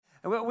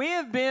We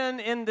have been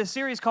in the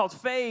series called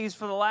Phase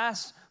for the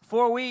last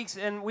 4 weeks,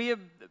 and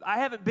I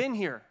haven't been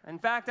here. In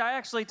fact, I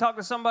actually talked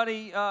to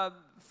somebody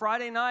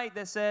Friday night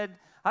that said,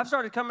 I've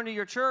started coming to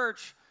your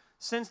church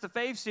since the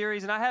Phase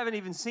series, and I haven't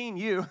even seen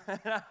you.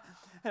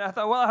 And I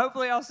thought, well,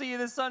 hopefully I'll see you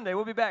this Sunday.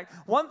 We'll be back.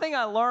 One thing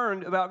I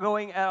learned about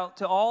going out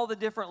to all the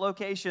different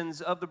locations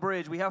of the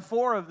bridge, we have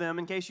 4 of them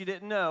in case you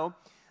didn't know,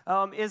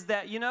 is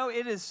that,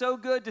 it is so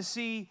good to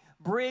see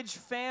Bridge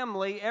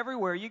family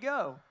everywhere you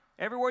go.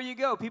 Everywhere you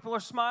go, people are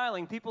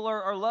smiling, people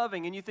are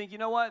loving, and you think, you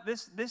know what,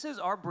 this is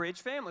our Bridge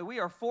family. We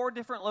are 4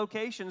 different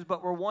locations,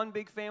 but we're one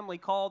big family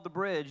called the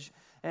Bridge.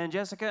 And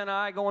Jessica and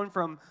I, going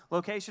from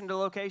location to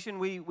location,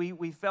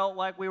 we felt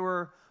like we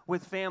were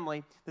with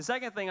family. The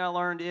second thing I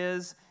learned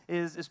is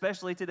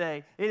especially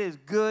today, it is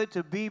good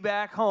to be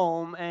back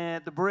home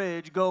at the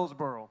Bridge,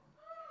 Goldsboro.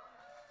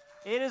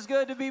 It is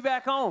good to be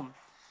back home.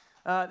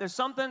 There's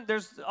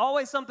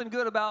always something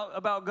good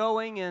about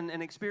going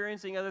and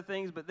experiencing other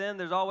things, but then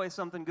there's always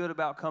something good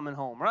about coming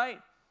home, right?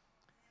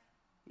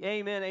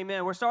 Amen,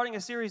 amen. We're starting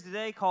a series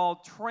today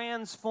called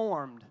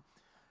Transformed.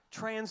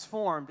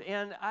 Transformed.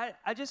 And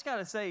I just got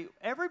to say,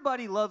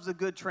 everybody loves a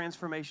good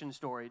transformation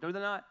story, do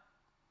they not?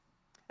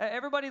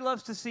 Everybody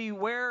loves to see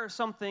where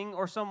something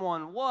or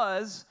someone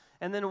was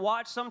and then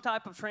watch some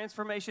type of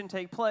transformation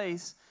take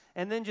place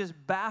and then just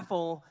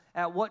baffle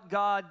at what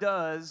God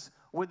does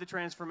with the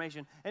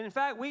transformation. And in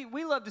fact,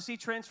 we love to see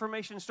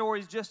transformation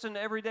stories just in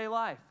everyday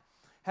life.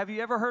 Have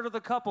you ever heard of the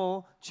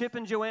couple, Chip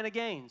and Joanna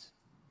Gaines?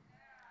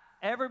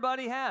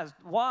 Everybody has.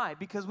 Why?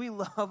 Because we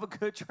love a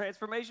good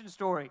transformation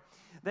story.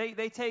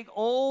 They take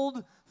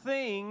old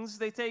things,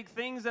 they take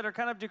things that are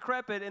kind of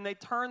decrepit, and they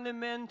turn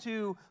them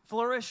into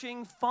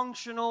flourishing,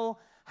 functional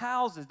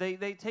houses. They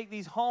take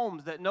these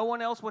homes that no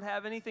one else would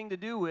have anything to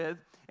do with,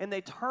 and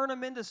they turn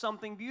them into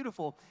something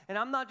beautiful. And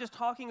I'm not just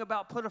talking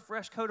about put a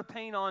fresh coat of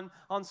paint on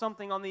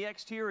something on the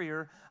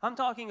exterior. I'm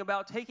talking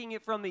about taking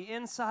it from the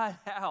inside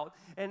out.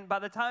 And by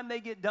the time they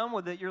get done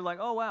with it, you're like,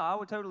 oh, wow, I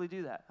would totally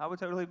do that. I would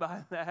totally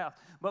buy that house.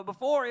 But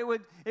before, it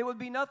would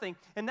be nothing.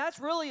 And that's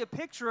really a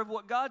picture of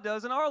what God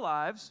does in our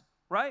lives,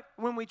 right?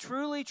 When we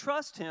truly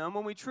trust Him,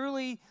 when we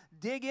truly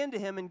dig into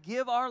Him and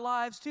give our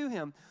lives to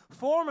Him.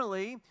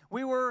 Formerly,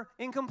 we were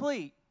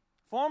incomplete.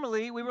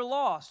 Formerly, we were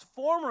lost.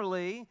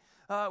 Formerly,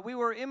 we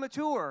were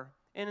immature.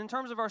 And in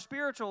terms of our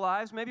spiritual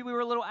lives, maybe we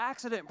were a little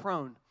accident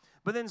prone.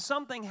 But then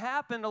something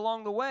happened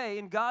along the way,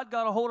 and God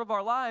got a hold of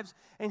our lives,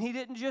 and He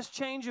didn't just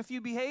change a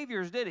few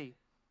behaviors, did He?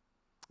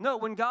 No,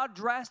 when God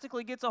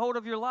drastically gets a hold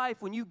of your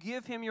life, when you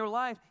give Him your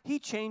life, He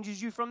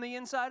changes you from the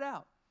inside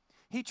out.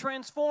 He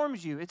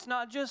transforms you. It's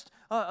not just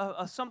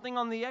something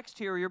on the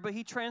exterior, but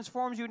He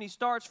transforms you, and He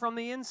starts from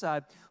the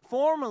inside.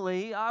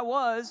 Formerly, I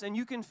was, and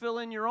you can fill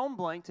in your own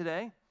blank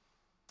today,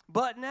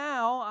 but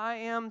now I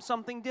am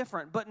something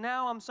different. But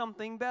now I'm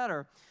something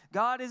better.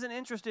 God isn't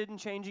interested in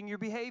changing your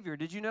behavior.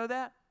 Did you know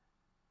that?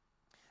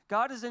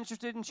 God is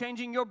interested in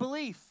changing your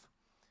belief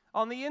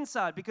on the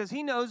inside, because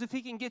He knows if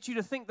He can get you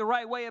to think the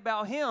right way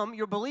about Him,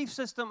 your belief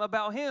system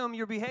about Him,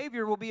 your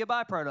behavior will be a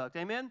byproduct.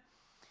 Amen?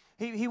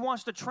 He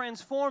wants to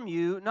transform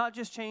you, not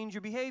just change your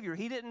behavior.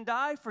 He didn't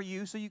die for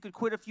you so you could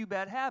quit a few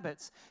bad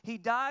habits. He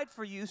died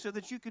for you so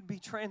that you could be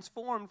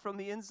transformed from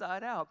the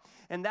inside out.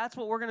 And that's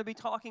what we're going to be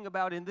talking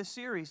about in this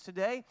series.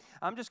 Today,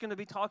 I'm just going to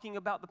be talking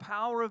about the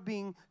power of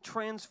being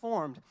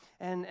transformed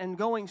and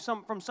going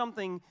from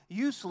something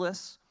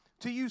useless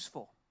to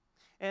useful.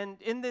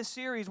 And in this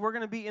series, we're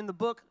going to be in the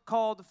book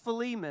called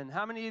Philemon.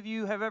 How many of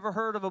you have ever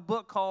heard of a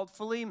book called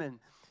Philemon?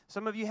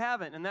 Some of you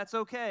haven't, and that's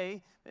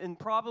okay, and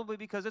probably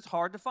because it's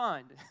hard to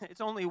find. It's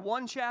only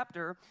 1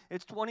 chapter.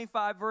 It's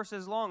 25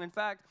 verses long. In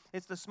fact,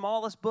 it's the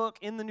smallest book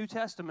in the New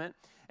Testament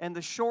and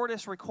the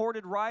shortest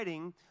recorded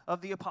writing of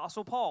the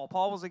Apostle Paul.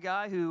 Paul was a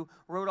guy who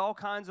wrote all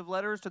kinds of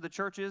letters to the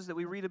churches that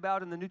we read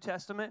about in the New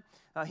Testament.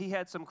 He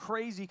had some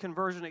crazy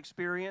conversion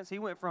experience. He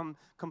went from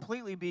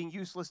completely being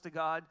useless to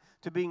God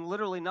to being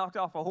literally knocked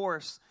off a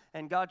horse,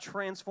 and God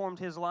transformed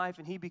his life,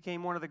 and he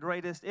became one of the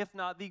greatest, if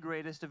not the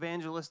greatest,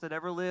 evangelists that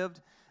ever lived.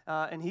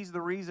 And he's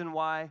the reason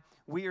why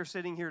we are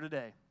sitting here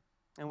today.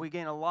 And we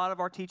gain a lot of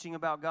our teaching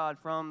about God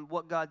from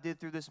what God did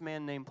through this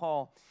man named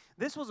Paul.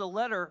 This was a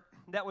letter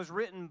that was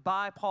written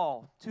by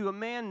Paul to a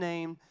man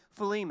named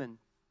Philemon,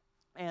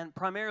 and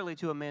primarily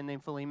to a man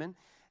named Philemon.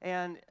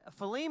 And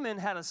Philemon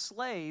had a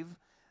slave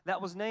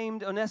that was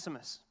named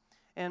Onesimus.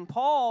 And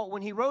Paul,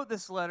 when he wrote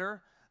this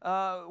letter,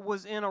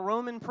 was in a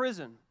Roman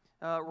prison,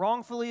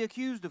 wrongfully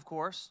accused, of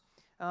course.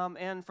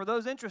 And for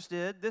those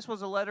interested, this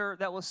was a letter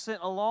that was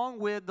sent along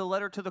with the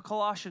letter to the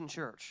Colossian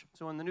church.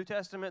 So in the New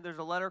Testament, there's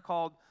a letter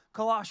called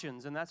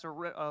Colossians, and that's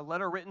a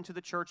letter written to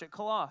the church at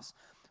Colossus.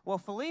 Well,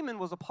 Philemon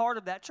was a part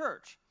of that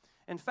church.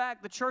 In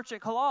fact, the church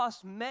at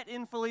Colossus met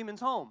in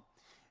Philemon's home.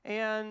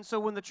 And so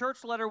when the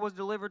church letter was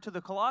delivered to the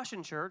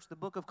Colossian church, the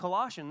book of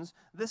Colossians,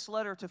 this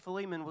letter to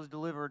Philemon was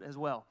delivered as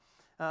well.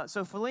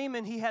 So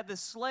Philemon, he had this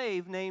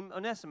slave named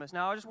Onesimus.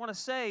 Now, I just want to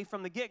say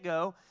from the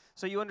get-go,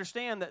 so you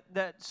understand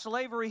that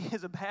slavery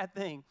is a bad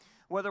thing.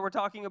 whether we're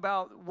talking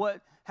about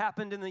what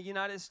happened in the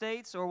United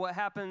States or what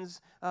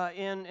happens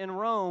in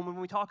Rome. When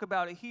we talk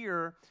about it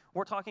here,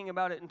 we're talking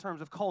about it in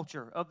terms of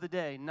culture of the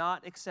day,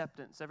 not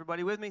acceptance.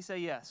 Everybody with me? Say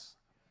yes.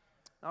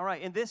 All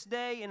right, in this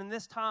day and in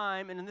this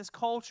time and in this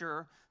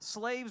culture,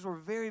 slaves were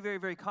very, very,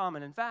 very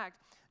common. In fact,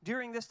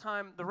 during this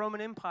time, the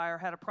Roman Empire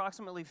had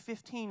approximately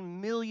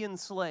 15 million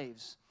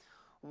slaves.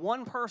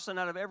 One person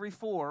out of every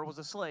 4 was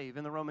a slave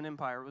in the Roman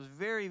Empire. It was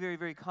very, very,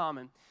 very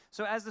common.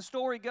 So as the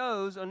story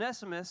goes,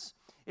 Onesimus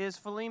is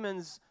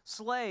Philemon's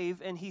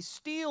slave, and he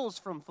steals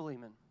from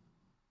Philemon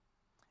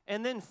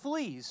and then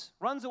flees,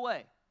 runs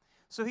away.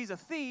 So he's a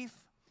thief,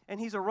 and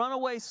he's a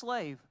runaway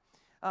slave,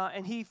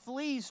 and he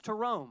flees to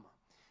Rome.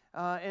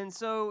 And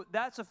so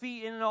that's a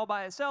feat in and all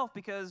by itself,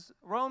 because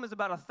Rome is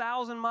about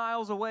 1,000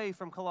 miles away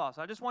from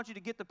Colossae. I just want you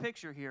to get the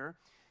picture here.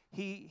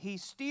 He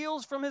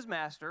steals from his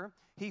master,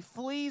 he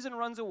flees and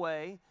runs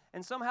away,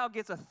 and somehow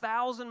gets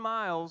 1,000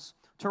 miles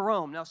to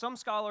Rome. Now, some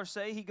scholars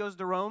say he goes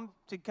to Rome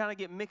to kind of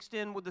get mixed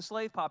in with the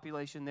slave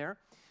population there.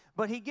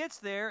 But he gets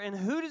there, and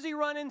who does he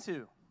run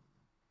into?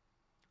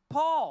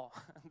 Paul,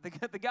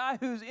 the guy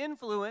who's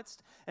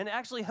influenced and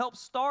actually helped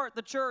start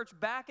the church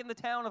back in the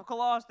town of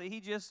Colossae that he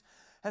just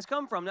has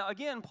come from. Now,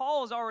 again,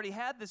 Paul has already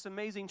had this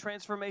amazing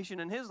transformation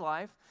in his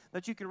life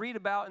that you can read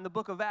about in the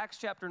book of Acts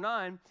chapter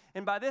 9.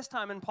 And by this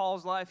time in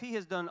Paul's life, he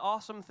has done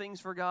awesome things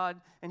for God,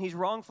 and he's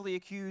wrongfully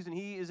accused, and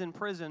he is in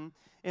prison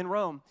in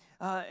Rome.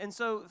 And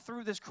so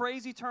through this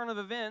crazy turn of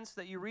events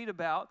that you read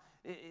about,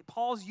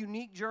 Paul's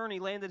unique journey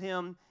landed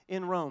him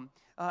in Rome.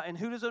 And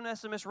who does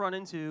Onesimus run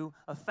into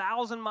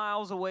 1,000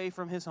 miles away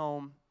from his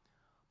home?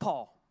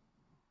 Paul.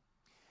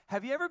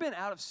 Have you ever been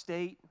out of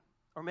state,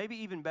 or maybe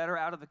even better,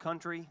 out of the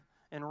country,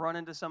 and run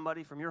into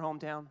somebody from your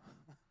hometown?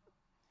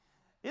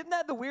 Isn't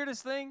that the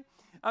weirdest thing?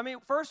 I mean,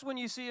 first when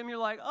you see them, you're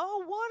like,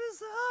 oh, what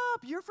is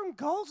up? You're from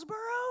Goldsboro?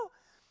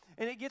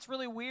 And it gets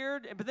really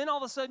weird, but then all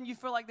of a sudden you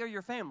feel like they're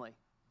your family.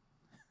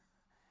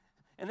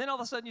 And then all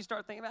of a sudden you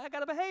start thinking, I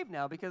got to behave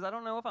now because I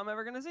don't know if I'm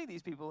ever going to see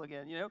these people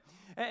again, you know?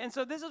 And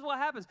so this is what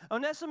happens.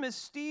 Onesimus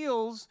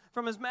steals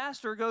from his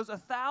master, goes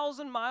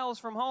 1,000 miles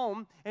from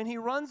home, and he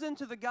runs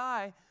into the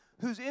guy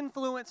whose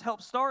influence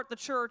helped start the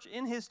church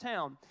in his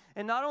town.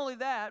 And not only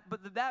that,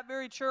 but that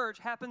very church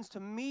happens to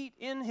meet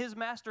in his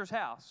master's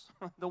house,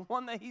 the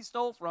one that he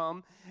stole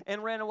from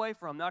and ran away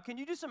from. Now, can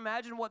you just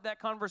imagine what that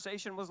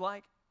conversation was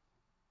like?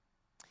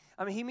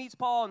 I mean, he meets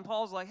Paul, and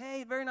Paul's like,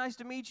 hey, very nice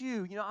to meet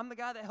you. You know, I'm the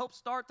guy that helped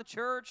start the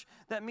church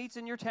that meets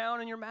in your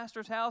town in your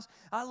master's house.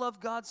 I love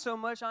God so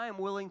much, I am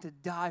willing to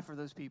die for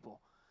those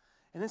people.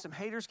 And then some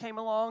haters came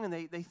along, and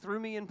they threw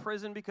me in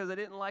prison because they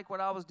didn't like what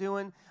I was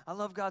doing. I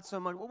love God so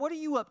much. Well, what are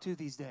you up to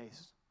these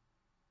days?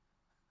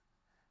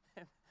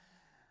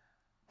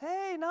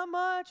 Hey, not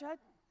much.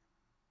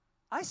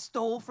 I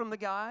stole from the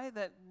guy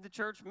that the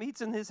church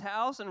meets in his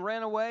house and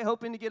ran away,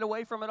 hoping to get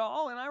away from it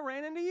all, and I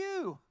ran into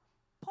you,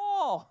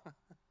 Paul.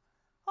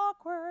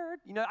 Awkward.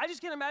 You know, I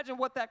just can't imagine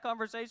what that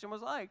conversation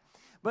was like.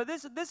 But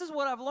this is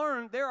what I've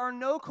learned. There are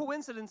no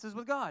coincidences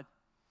with God.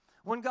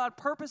 When God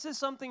purposes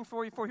something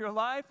for your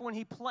life, when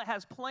he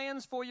has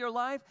plans for your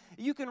life,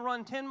 you can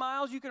run 10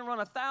 miles, you can run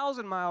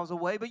 1,000 miles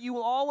away, but you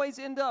will always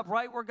end up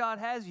right where God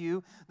has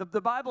you.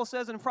 The Bible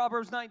says in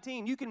Proverbs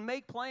 19, you can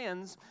make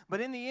plans, but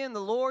in the end,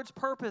 the Lord's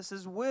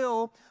purposes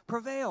will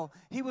prevail.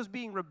 He was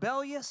being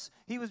rebellious,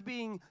 he was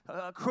being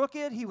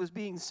crooked, he was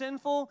being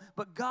sinful,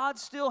 but God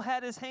still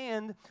had his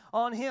hand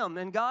on him,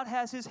 and God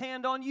has his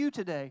hand on you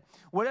today.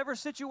 Whatever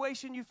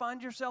situation you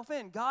find yourself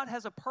in, God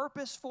has a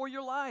purpose for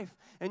your life,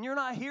 and you're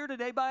not here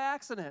today by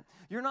accident.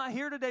 You're not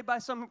here today by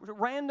some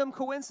random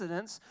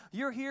coincidence.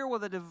 You're here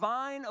with a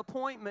divine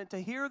appointment to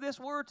hear this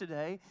word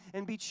today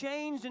and be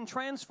changed and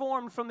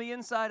transformed from the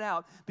inside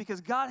out, because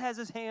God has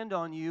his hand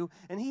on you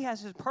and he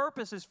has his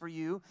purposes for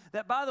you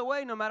that, by the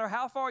way, no matter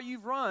how far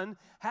you've run,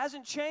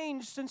 hasn't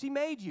changed since he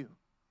made you.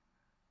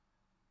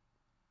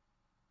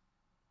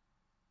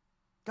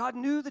 God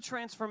knew the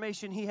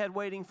transformation he had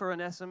waiting for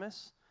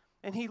Onesimus,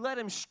 and he led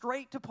him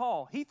straight to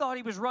Paul. He thought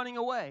he was running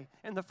away,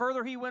 and the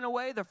further he went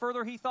away, the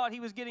further he thought he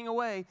was getting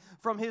away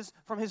from his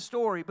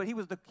story. But he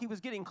was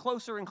getting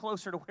closer and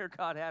closer to where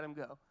God had him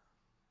go.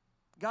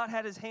 God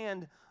had his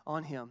hand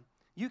on him.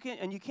 You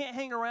can't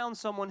hang around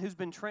someone who's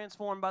been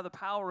transformed by the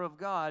power of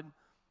God.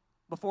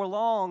 Before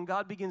long,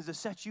 God begins to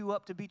set you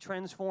up to be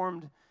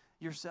transformed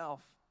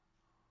yourself.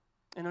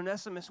 And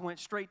Onesimus went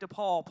straight to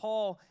Paul.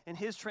 Paul, in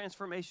his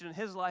transformation in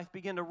his life,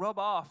 began to rub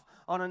off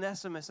on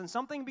Onesimus. And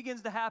something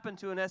begins to happen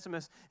to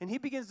Onesimus. And he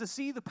begins to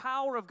see the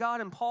power of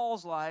God in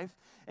Paul's life.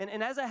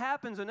 And as it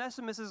happens,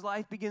 Onesimus'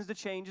 life begins to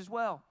change as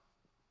well.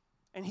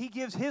 And he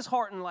gives his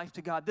heart and life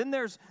to God. Then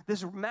there's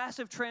this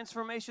massive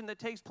transformation that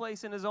takes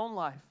place in his own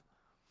life.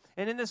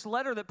 And in this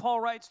letter that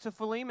Paul writes to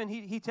Philemon,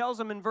 he tells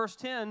him in verse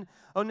 10,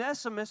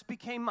 Onesimus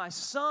became my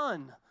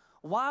son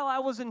while I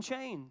was in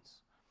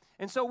chains.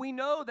 And so we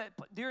know that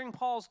during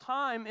Paul's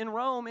time in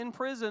Rome, in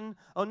prison,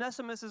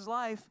 Onesimus'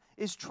 life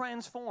is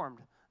transformed,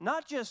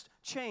 not just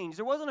changed.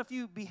 There wasn't a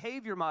few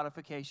behavior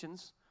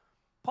modifications.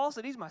 Paul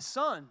said, he's my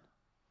son.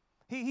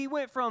 He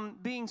went from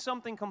being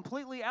something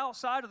completely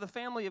outside of the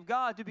family of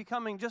God to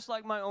becoming just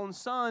like my own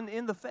son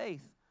in the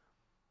faith.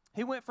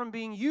 He went from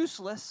being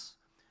useless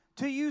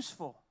to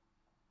useful.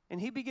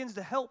 And he begins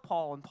to help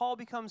Paul, and Paul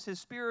becomes his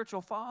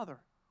spiritual father.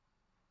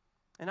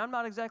 And I'm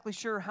not exactly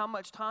sure how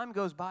much time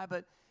goes by,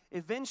 but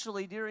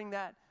eventually during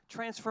that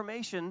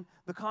transformation,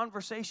 the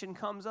conversation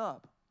comes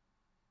up.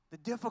 The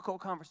difficult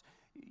conversation.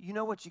 You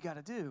know what you got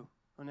to do,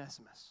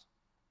 Onesimus.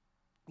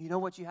 You know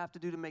what you have to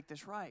do to make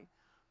this right.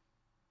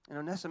 And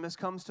Onesimus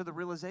comes to the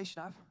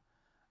realization,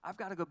 I've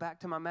got to go back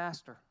to my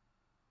master.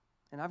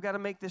 And I've got to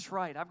make this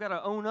right. I've got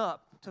to own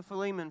up to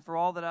Philemon for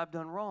all that I've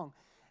done wrong.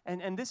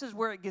 And this is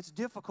where it gets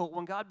difficult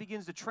when God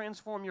begins to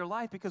transform your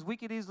life, because we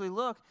could easily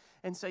look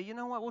and say, you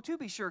know what, well, to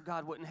be sure,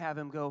 God wouldn't have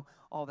him go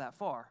all that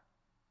far.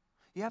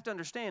 You have to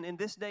understand, in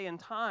this day and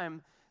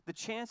time, the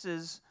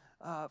chances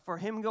for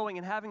him going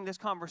and having this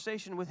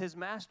conversation with his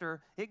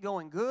master, it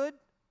going good?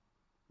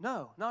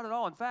 No, not at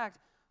all. In fact,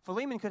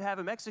 Philemon could have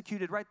him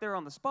executed right there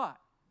on the spot.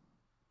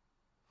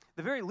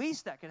 The very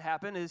least that could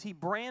happen is he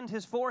brand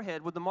his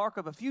forehead with the mark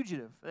of a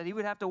fugitive that he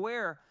would have to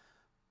wear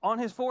on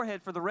his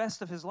forehead for the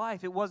rest of his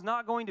life. It was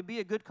not going to be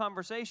a good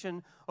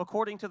conversation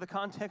according to the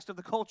context of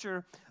the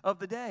culture of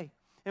the day.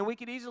 And we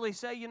could easily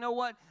say, you know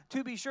what,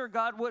 to be sure,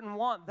 God wouldn't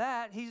want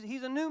that.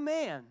 He's a new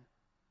man.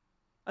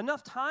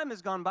 Enough time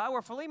has gone by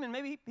where Philemon,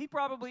 maybe he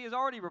probably has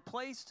already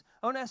replaced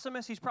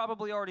Onesimus. He's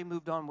probably already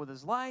moved on with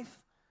his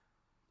life.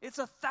 It's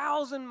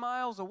 1,000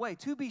 miles away.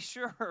 To be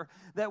sure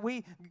that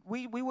we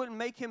wouldn't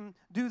make him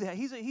do that.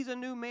 He's a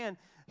new man.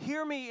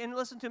 Hear me and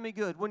listen to me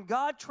good. When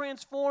God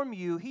transforms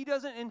you, he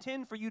doesn't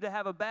intend for you to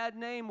have a bad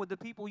name with the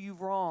people you've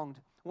wronged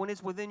when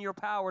it's within your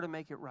power to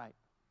make it right.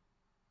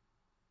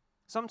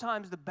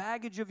 Sometimes the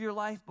baggage of your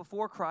life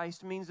before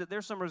Christ means that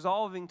there's some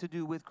resolving to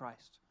do with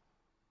Christ.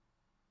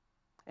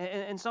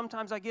 And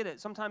sometimes I get it.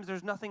 Sometimes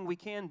there's nothing we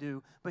can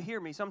do. But hear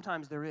me,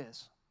 sometimes there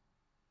is.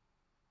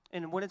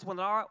 And when it's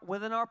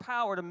within our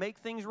power to make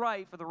things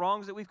right for the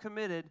wrongs that we've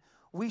committed,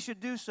 we should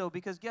do so,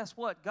 because guess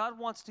what? God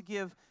wants to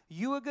give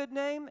you a good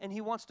name, and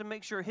he wants to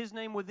make sure his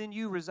name within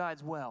you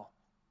resides well.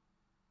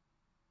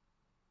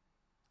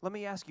 Let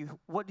me ask you,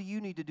 what do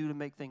you need to do to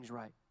make things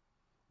right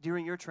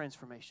during your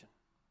transformation?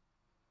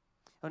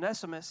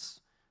 Onesimus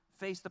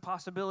faced the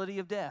possibility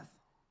of death.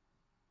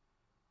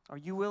 Are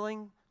you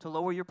willing to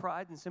lower your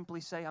pride and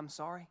simply say, I'm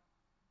sorry?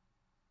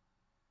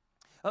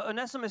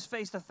 Onesimus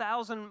faced a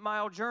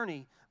 1,000-mile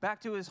journey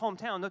back to his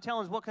hometown. No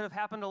telling what could have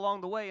happened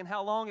along the way and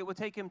how long it would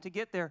take him to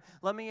get there.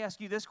 Let me ask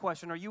you this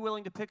question. Are you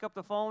willing to pick up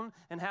the phone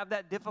and have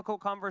that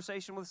difficult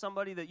conversation with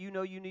somebody that you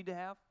know you need to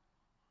have?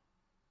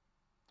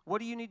 What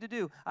do you need to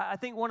do? I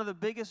think one of the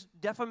biggest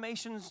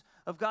defamations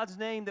of God's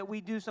name that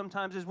we do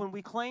sometimes is when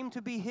we claim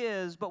to be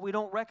his, but we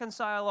don't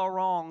reconcile our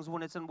wrongs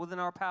when it's within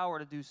our power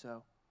to do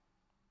so.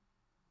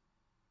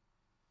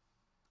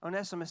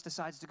 Onesimus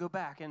decides to go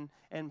back,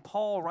 and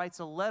Paul writes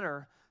a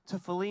letter to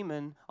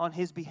Philemon on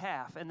his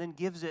behalf and then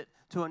gives it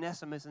to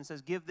Onesimus and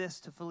says, give this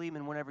to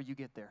Philemon whenever you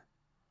get there.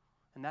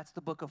 And that's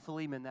the book of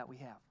Philemon that we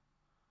have.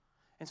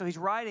 And so he's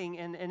writing,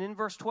 and in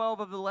verse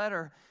 12 of the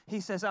letter, he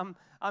says,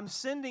 I'm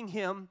sending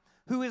him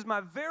who is my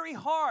very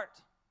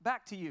heart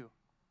back to you.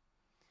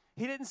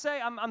 He didn't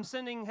say, I'm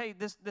sending, hey,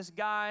 this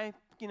guy,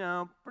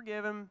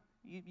 forgive him,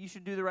 you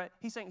should do the right.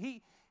 He's saying,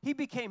 He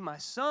became my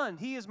son.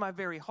 He is my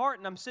very heart,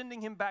 and I'm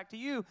sending him back to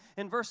you.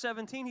 In verse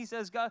 17, he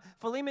says, God,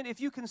 Philemon, if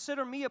you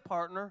consider me a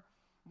partner,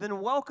 then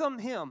welcome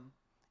him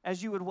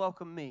as you would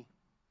welcome me.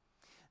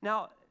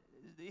 Now,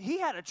 he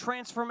had a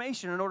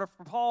transformation in order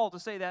for Paul to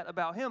say that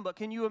about him, but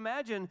can you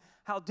imagine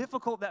how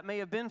difficult that may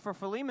have been for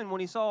Philemon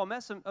when he saw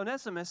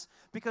Onesimus?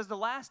 Because the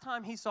last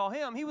time he saw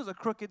him, he was a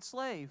crooked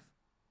slave.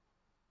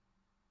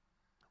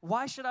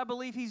 Why should I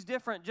believe he's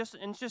different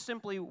and just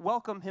simply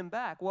welcome him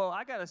back? Well,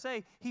 I got to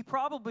say, he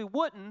probably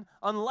wouldn't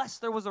unless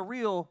there was a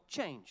real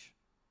change.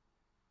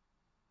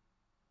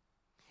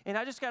 And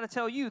I just got to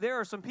tell you, there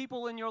are some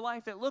people in your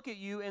life that look at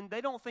you and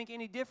they don't think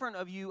any different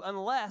of you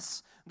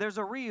unless there's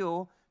a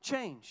real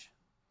change.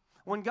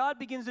 When God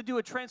begins to do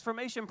a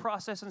transformation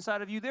process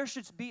inside of you, there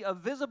should be a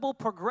visible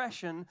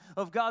progression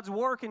of God's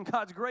work and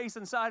God's grace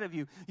inside of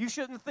you. You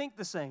shouldn't think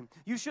the same.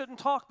 You shouldn't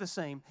talk the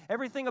same.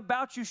 Everything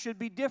about you should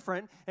be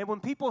different. And when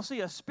people see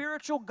a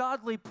spiritual,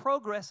 godly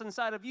progress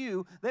inside of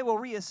you, they will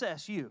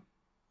reassess you.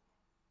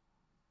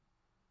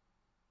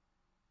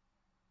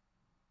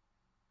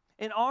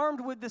 And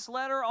armed with this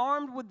letter,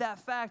 armed with that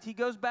fact, he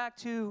goes back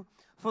to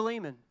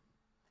Philemon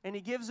and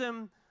he gives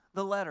him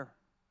the letter.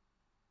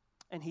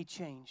 And he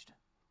changed.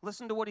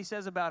 Listen to what he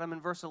says about him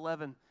in verse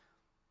 11.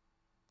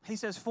 He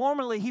says,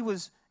 formerly he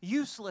was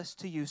useless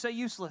to you. Say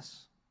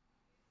useless.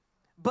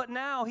 But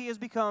now he has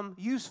become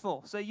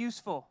useful. Say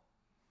useful.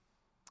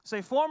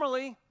 Say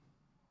formerly,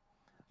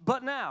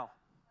 but now.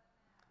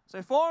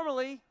 Say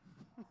formerly,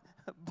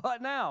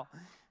 but now.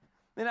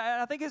 And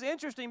I think it's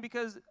interesting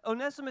because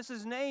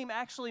Onesimus' name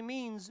actually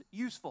means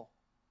useful.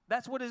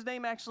 That's what his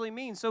name actually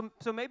means. So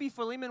maybe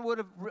Philemon would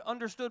have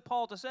understood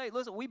Paul to say,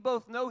 listen, we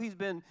both know he's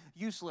been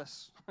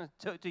useless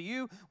to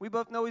you. We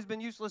both know he's been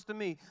useless to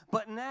me.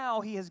 But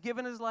now he has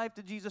given his life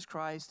to Jesus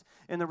Christ,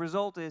 and the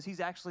result is he's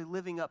actually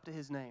living up to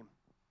his name.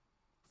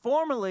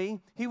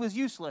 Formerly, he was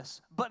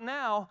useless, but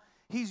now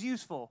he's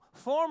useful.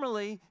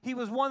 Formerly, he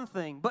was one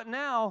thing, but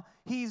now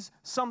he's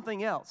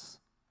something else.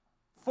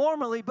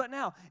 Formerly, but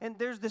now. And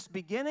there's this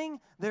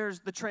beginning, there's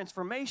the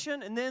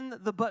transformation, and then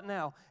the but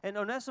now. And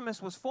Onesimus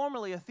was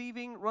formerly a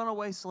thieving,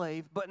 runaway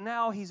slave, but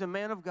now he's a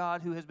man of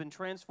God who has been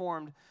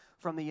transformed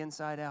from the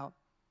inside out.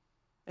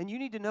 And you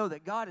need to know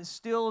that God is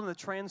still in the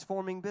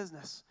transforming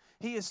business.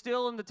 He is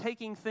still in the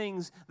taking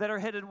things that are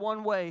headed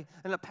one way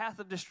in a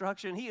path of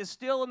destruction. He is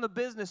still in the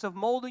business of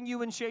molding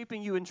you and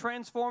shaping you and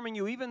transforming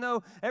you, even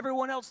though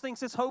everyone else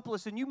thinks it's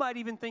hopeless, and you might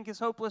even think it's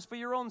hopeless for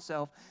your own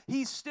self.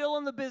 He's still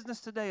in the business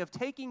today of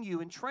taking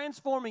you and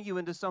transforming you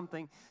into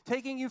something,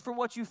 taking you from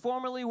what you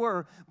formerly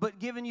were, but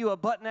giving you a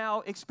but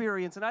now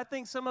experience. And I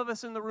think some of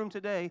us in the room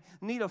today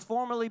need a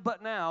formerly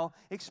but now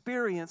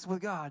experience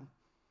with God.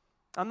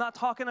 I'm not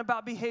talking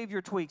about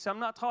behavior tweaks. I'm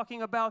not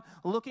talking about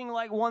looking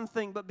like one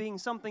thing but being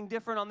something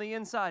different on the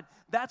inside.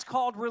 That's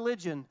called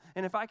religion.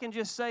 And if I can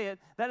just say it,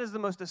 that is the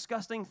most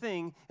disgusting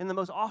thing and the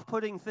most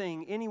off-putting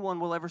thing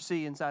anyone will ever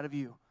see inside of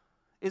you,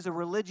 is a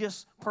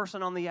religious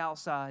person on the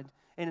outside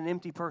and an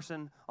empty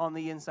person on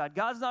the inside.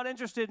 God's not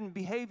interested in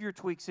behavior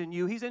tweaks in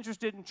you. He's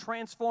interested in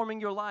transforming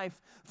your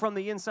life from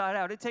the inside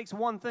out. It takes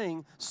one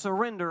thing,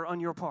 surrender on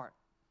your part.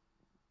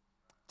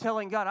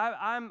 Telling God,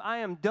 I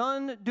am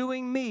done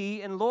doing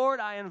me, and Lord,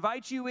 I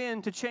invite you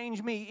in to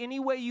change me any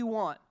way you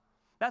want.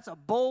 That's a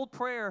bold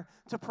prayer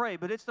to pray,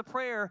 but it's the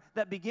prayer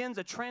that begins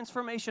a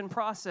transformation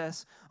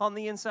process on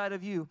the inside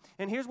of you.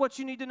 And here's what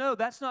you need to know.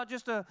 That's not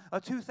just a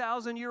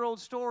 2,000-year-old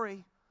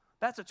story.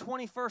 That's a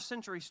 21st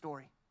century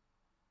story.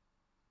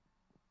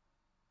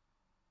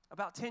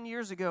 About 10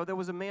 years ago, there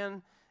was a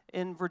man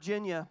in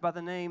Virginia by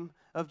the name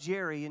of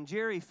Jerry, and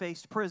Jerry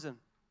faced prison.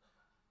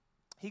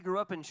 He grew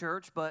up in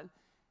church, but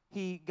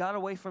he got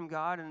away from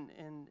God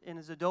and in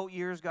his adult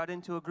years got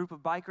into a group of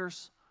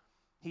bikers.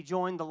 He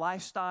joined the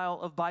lifestyle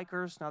of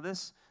bikers. Now,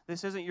 this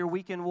isn't your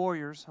weekend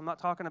warriors. I'm not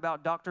talking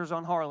about doctors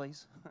on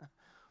Harleys.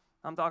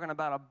 I'm talking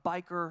about a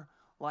biker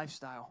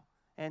lifestyle.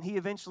 And he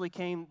eventually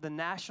became the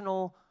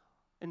national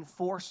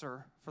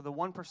enforcer for the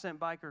 1%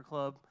 biker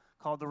club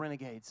called the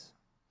Renegades.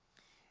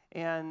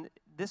 And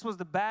this was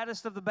the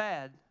baddest of the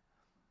bad.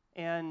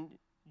 And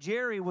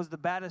Jerry was the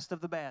baddest of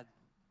the bad.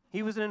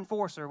 He was an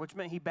enforcer, which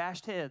meant he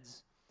bashed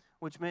heads,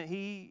 which meant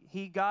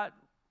he got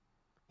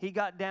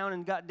down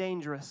and got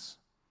dangerous.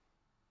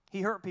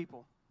 He hurt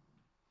people.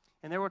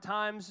 And there were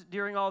times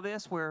during all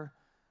this where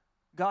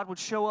God would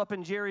show up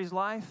in Jerry's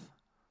life.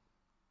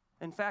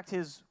 In fact,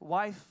 his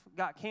wife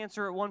got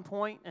cancer at one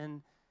point,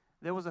 and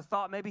there was a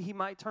thought maybe he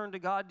might turn to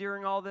God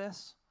during all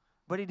this,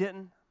 but he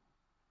didn't.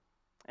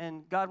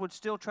 And God would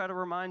still try to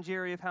remind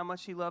Jerry of how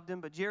much he loved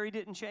him, but Jerry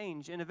didn't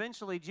change. And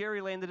eventually, Jerry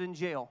landed in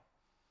jail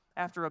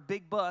after a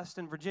big bust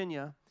in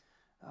Virginia,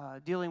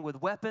 dealing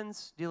with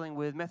weapons, dealing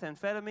with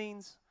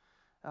methamphetamines,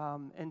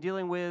 and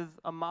dealing with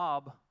a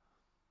mob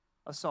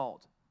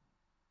assault.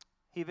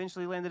 He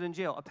eventually landed in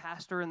jail. A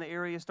pastor in the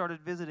area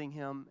started visiting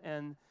him,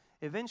 and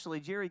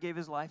eventually Jerry gave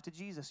his life to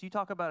Jesus. You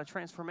talk about a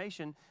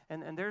transformation,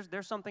 and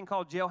there's something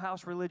called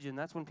jailhouse religion.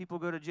 That's when people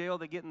go to jail,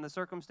 they get in the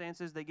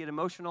circumstances, they get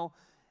emotional,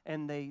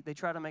 and they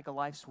try to make a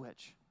life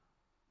switch.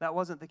 That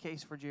wasn't the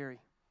case for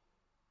Jerry.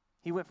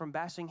 He went from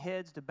bashing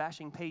heads to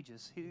bashing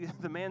pages.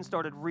 The man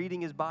started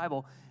reading his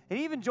Bible. And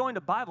he even joined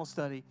a Bible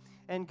study.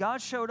 And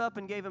God showed up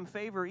and gave him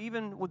favor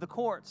even with the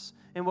courts.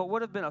 And what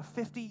would have been a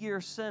 50-year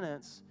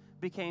sentence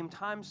became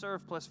time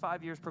served plus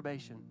 5 years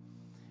probation.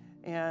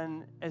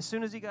 And as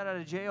soon as he got out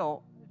of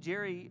jail,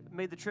 Jerry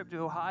made the trip to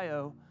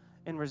Ohio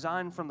and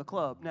resigned from the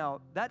club. Now,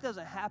 that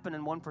doesn't happen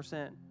in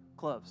 1%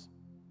 clubs.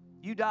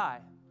 You die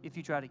if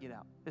you try to get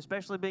out,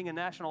 especially being a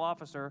national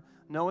officer,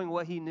 knowing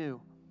what he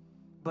knew.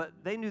 But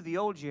they knew the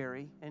old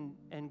Jerry,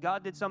 and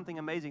God did something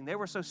amazing. They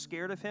were so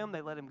scared of him,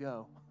 they let him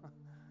go.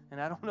 And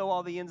I don't know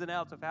all the ins and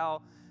outs of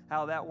how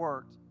that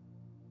worked.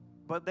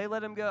 But they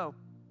let him go.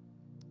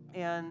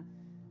 And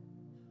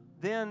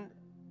then,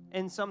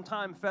 in some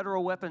time,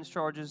 federal weapons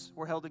charges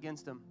were held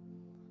against him.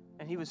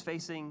 And he was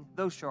facing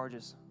those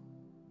charges.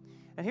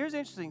 And here's the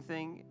interesting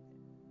thing.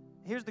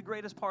 Here's the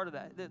greatest part of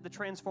that, the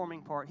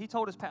transforming part. He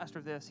told his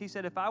pastor this. He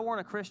said, if I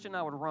weren't a Christian,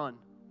 I would run.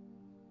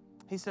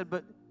 He said,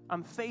 but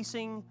I'm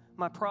facing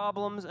my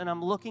problems, and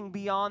I'm looking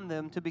beyond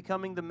them to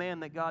becoming the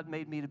man that God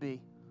made me to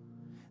be.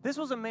 This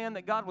was a man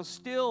that God was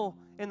still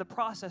in the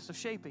process of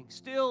shaping,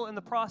 still in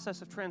the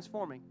process of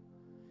transforming.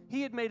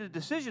 He had made a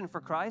decision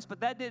for Christ, but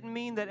that didn't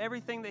mean that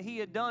everything that he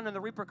had done and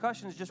the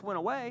repercussions just went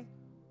away.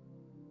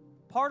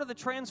 Part of the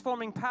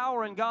transforming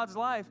power in God's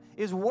life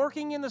is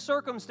working in the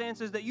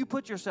circumstances that you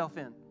put yourself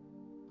in.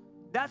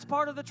 That's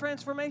part of the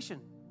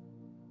transformation.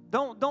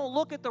 Don't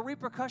look at the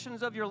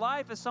repercussions of your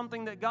life as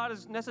something that God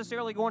is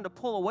necessarily going to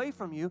pull away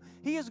from you.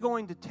 He is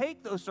going to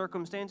take those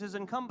circumstances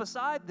and come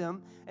beside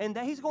them, and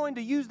that He's going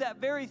to use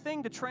that very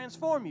thing to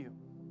transform you.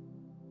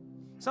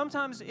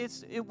 Sometimes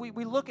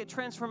we look at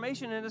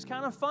transformation and it's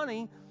kind of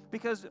funny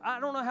because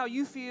I don't know how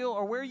you feel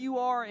or where you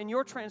are in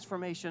your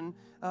transformation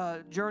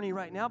journey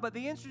right now, but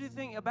the interesting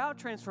thing about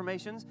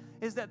transformations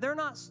is that they're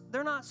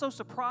not so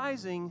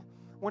surprising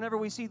whenever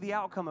we see the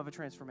outcome of a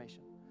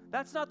transformation.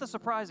 That's not the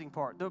surprising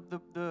part.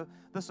 The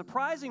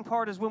surprising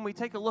part is when we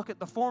take a look at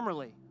the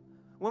formerly,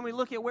 when we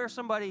look at where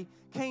somebody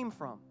came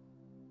from.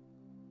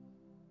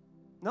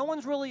 No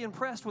one's really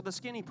impressed with a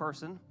skinny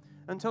person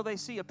until they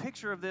see a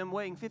picture of them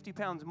weighing 50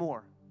 pounds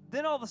more.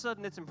 Then all of a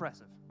sudden it's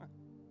impressive.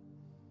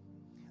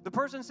 The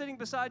person sitting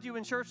beside you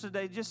in church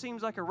today just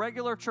seems like a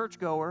regular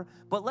churchgoer,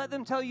 but let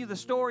them tell you the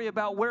story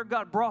about where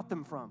God brought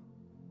them from.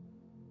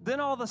 Then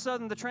all of a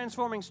sudden the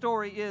transforming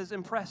story is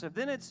impressive.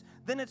 Then it's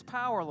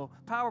powerful.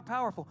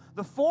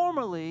 The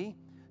formerly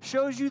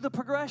shows you the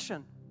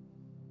progression.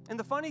 And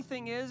the funny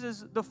thing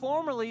is the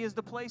formerly is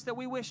the place that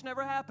we wish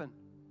never happened.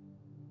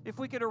 If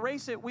we could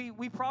erase it,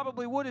 we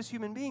probably would as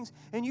human beings.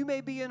 And you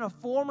may be in a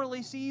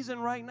formerly season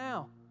right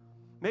now.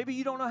 Maybe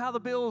you don't know how the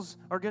bills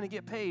are going to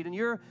get paid and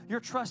you're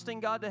trusting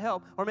God to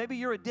help. Or maybe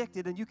you're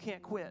addicted and you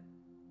can't quit.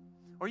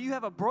 Or you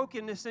have a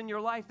brokenness in your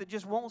life that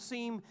just won't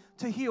seem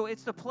to heal.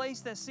 It's the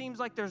place that seems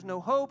like there's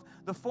no hope.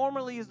 The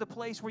formerly is the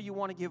place where you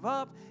want to give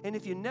up. And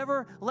if you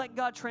never let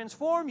God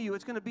transform you,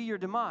 it's going to be your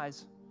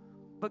demise.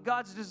 But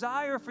God's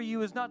desire for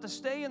you is not to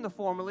stay in the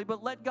formerly,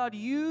 but let God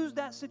use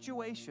that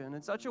situation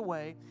in such a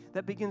way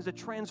that begins to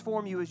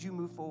transform you as you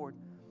move forward.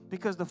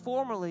 Because the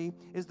formerly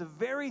is the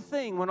very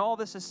thing, when all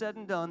this is said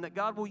and done, that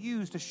God will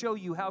use to show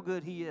you how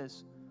good He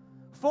is.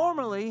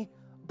 Formerly,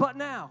 but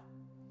now.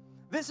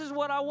 This is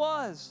what I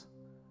was.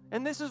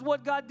 And this is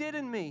what God did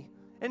in me.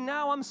 And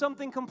now I'm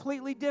something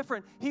completely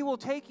different. He will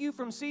take you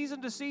from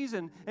season to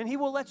season, and He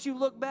will let you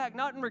look back,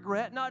 not in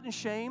regret, not in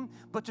shame,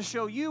 but to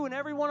show you and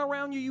everyone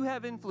around you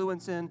have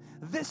influence in,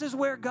 this is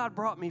where God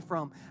brought me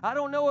from. I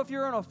don't know if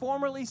you're in a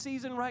formerly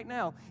season right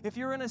now. If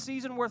you're in a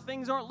season where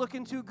things aren't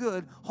looking too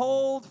good,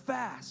 hold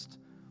fast,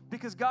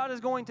 because God is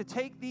going to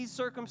take these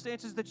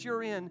circumstances that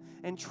you're in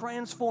and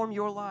transform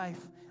your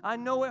life. I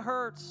know it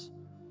hurts,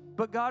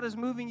 but God is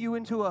moving you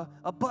into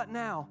a but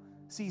now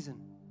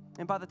season.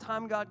 And by the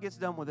time God gets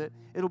done with it,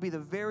 it'll be the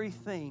very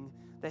thing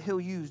that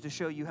He'll use to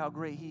show you how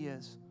great He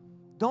is.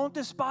 Don't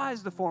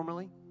despise the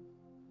formerly,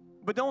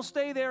 but don't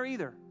stay there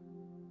either.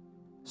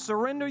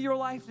 Surrender your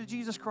life to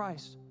Jesus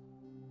Christ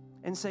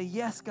and say,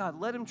 yes, God,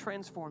 let Him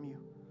transform you.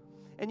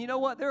 And you know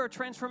what? There are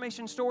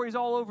transformation stories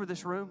all over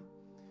this room.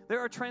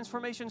 There are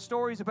transformation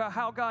stories about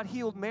how God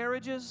healed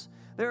marriages.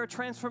 There are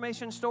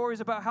transformation stories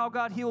about how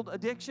God healed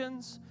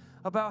addictions,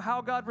 about how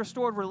God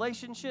restored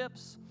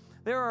relationships.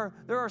 There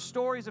are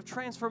stories of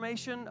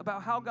transformation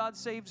about how God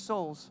saved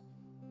souls.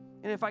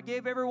 And if I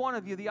gave every one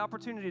of you the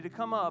opportunity to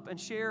come up and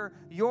share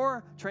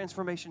your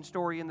transformation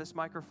story in this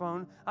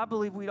microphone, I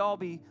believe we'd all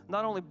be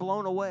not only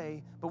blown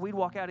away, but we'd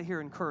walk out of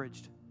here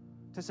encouraged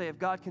to say, if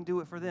God can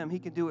do it for them, He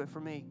can do it for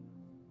me.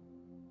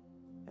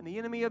 And the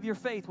enemy of your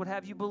faith would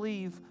have you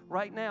believe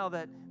right now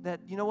that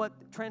you know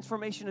what,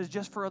 transformation is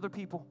just for other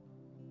people.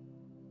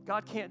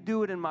 God can't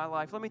do it in my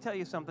life. Let me tell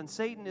you something.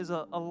 Satan is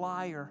a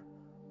liar.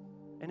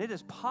 And it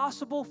is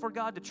possible for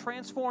God to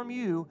transform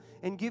you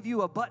and give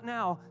you a but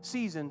now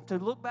season to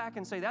look back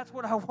and say, that's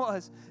what I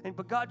was,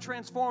 but God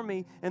transformed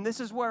me, and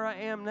this is where I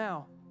am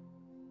now.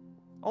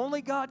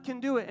 Only God can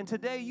do it, and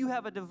today you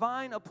have a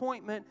divine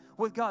appointment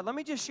with God. Let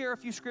me just share a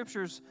few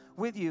scriptures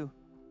with you.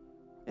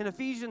 In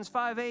Ephesians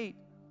 5:8,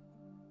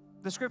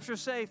 the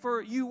scriptures say,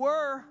 for you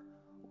were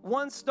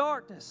once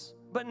darkness,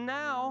 but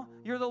now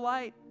you're the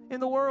light in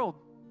the world.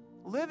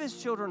 Live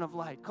as children of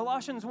light.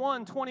 Colossians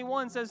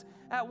 1:21 says,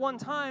 at one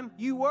time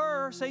you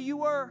were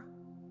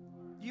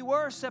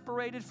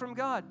separated from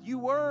God. You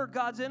were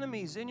God's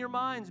enemies in your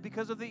minds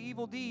because of the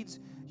evil deeds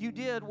you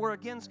did were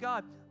against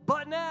God.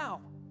 But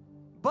now,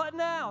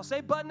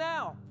 say but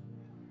now,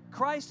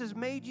 Christ has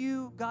made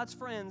you God's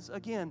friends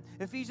again.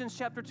 Ephesians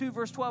chapter 2,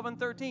 verse 12 and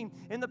 13.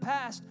 In the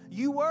past,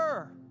 you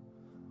were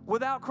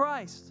without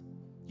Christ.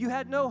 You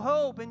had no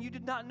hope and you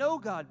did not know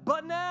God.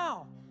 But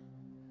now,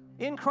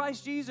 in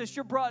Christ Jesus,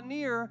 you're brought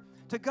near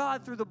to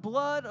God through the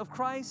blood of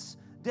Christ's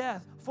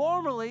death.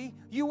 Formerly,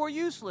 you were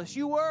useless.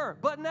 You were.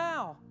 But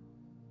now,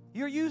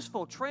 you're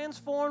useful,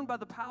 transformed by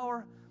the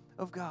power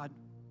of God.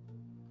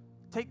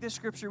 Take this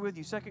scripture with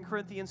you, 2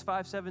 Corinthians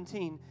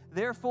 5:17.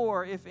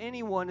 Therefore, if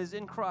anyone is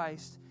in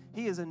Christ,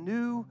 he is a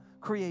new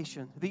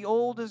creation. The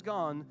old is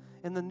gone,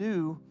 and the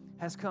new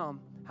has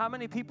come. How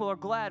many people are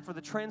glad for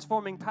the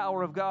transforming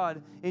power of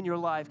God in your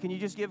life? Can you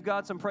just give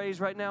God some praise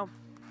right now?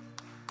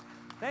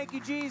 Thank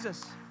you,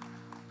 Jesus.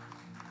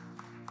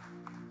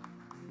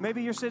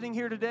 Maybe you're sitting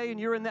here today and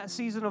you're in that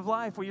season of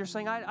life where you're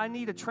saying, I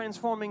need a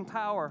transforming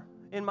power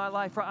in my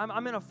life.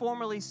 I'm in a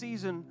formerly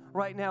season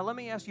right now. Let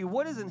me ask you,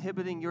 what is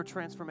inhibiting your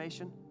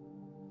transformation?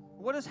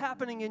 What is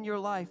happening in your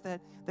life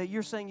that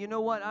you're saying, you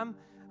know what,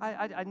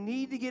 I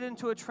need to get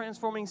into a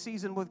transforming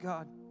season with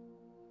God?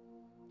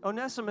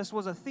 Onesimus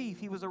was a thief.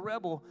 He was a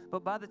rebel.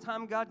 But by the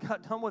time God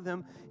got done with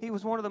him, he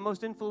was one of the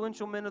most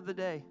influential men of the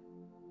day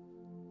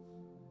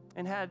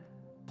and had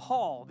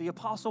Paul, the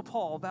Apostle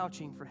Paul,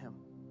 vouching for him.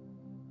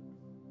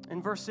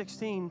 In verse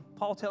 16,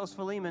 Paul tells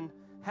Philemon,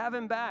 have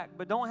him back,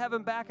 but don't have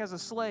him back as a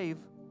slave,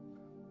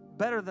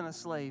 better than a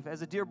slave,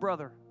 as a dear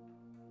brother.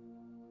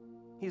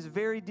 He is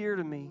very dear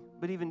to me,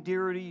 but even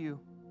dearer to you,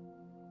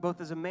 both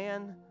as a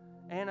man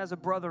and as a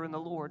brother in the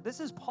Lord. This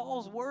is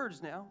Paul's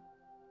words now.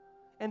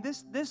 And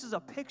this is a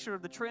picture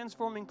of the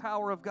transforming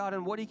power of God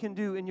and what He can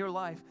do in your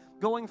life,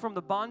 going from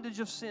the bondage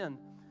of sin,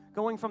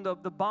 going from the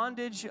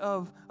bondage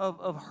of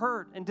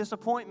hurt and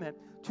disappointment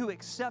to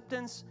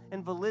acceptance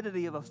and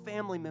validity of a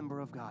family member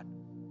of God.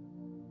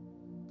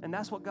 And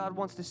that's what God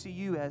wants to see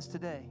you as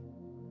today.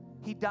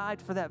 He died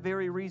for that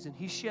very reason.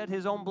 He shed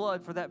His own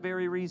blood for that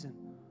very reason.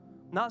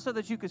 Not so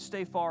that you could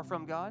stay far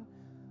from God,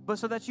 but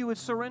so that you would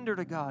surrender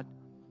to God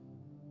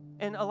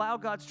and allow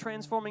God's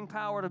transforming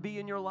power to be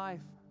in your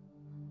life.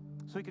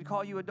 So He could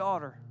call you a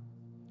daughter.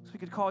 So He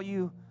could call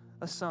you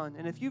a son.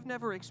 And if you've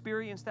never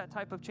experienced that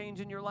type of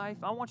change in your life,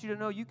 I want you to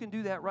know you can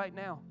do that right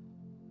now.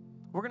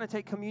 We're going to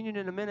take communion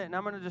in a minute, and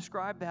I'm going to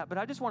describe that. But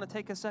I just want to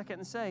take a second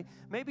and say,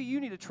 maybe you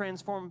need a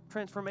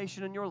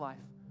transformation in your life.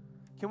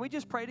 Can we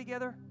just pray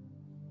together?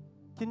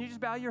 Can you just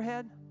bow your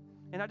head?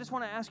 And I just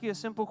want to ask you a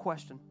simple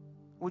question.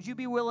 Would you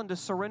be willing to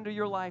surrender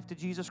your life to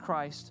Jesus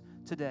Christ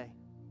today?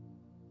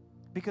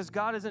 Because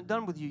God isn't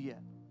done with you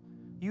yet.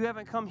 You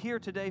haven't come here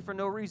today for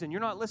no reason. You're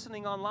not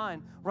listening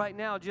online right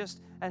now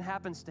just at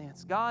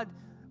happenstance. God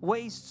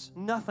wastes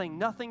nothing.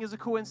 Nothing is a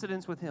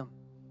coincidence with Him.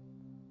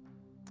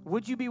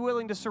 Would you be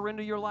willing to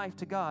surrender your life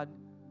to God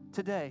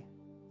today?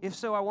 If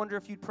so, I wonder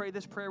if you'd pray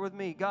this prayer with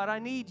me. God, I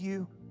need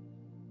You.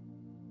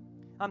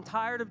 I'm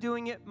tired of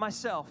doing it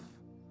myself.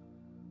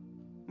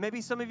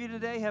 Maybe some of you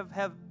today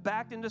have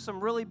backed into some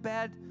really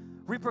bad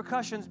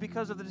repercussions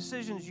because of the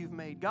decisions you've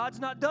made.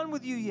 God's not done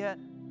with you yet.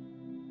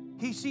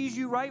 He sees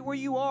you right where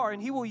you are,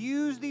 and He will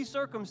use these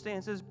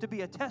circumstances to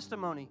be a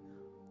testimony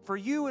for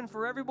you and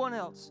for everyone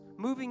else,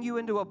 moving you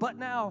into a but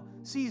now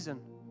season.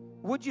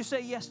 Would you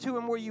say yes to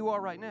Him where you are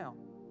right now?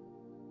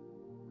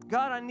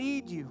 God, I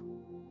need You,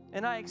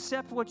 and I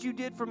accept what You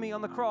did for me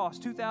on the cross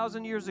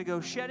 2,000 years ago,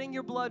 shedding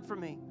Your blood for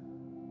me,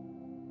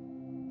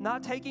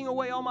 not taking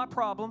away all my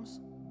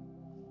problems,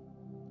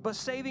 but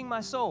saving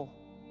my soul.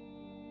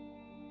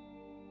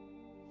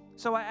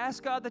 So I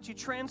ask, God, that You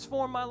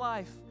transform my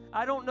life.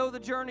 I don't know the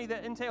journey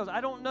that entails. I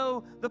don't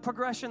know the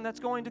progression that's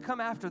going to come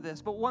after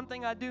this. But one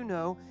thing I do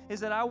know is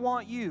that I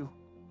want You.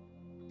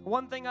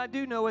 One thing I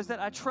do know is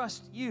that I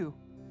trust You.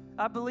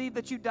 I believe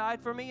that You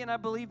died for me, and I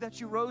believe that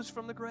You rose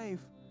from the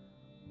grave.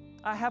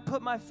 I have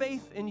put my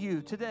faith in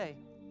You today.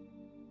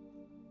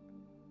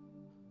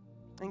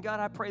 And God,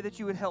 I pray that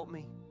You would help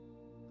me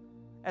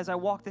as I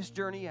walk this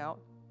journey out.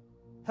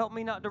 Help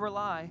me not to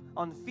rely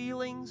on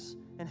feelings,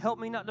 and help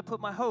me not to put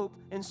my hope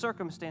in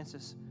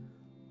circumstances.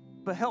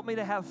 But help me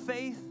to have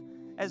faith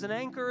as an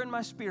anchor in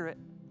my spirit,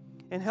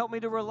 and help me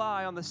to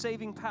rely on the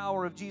saving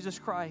power of Jesus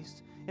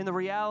Christ and the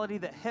reality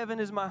that heaven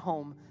is my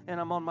home and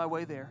I'm on my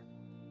way there.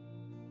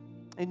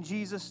 In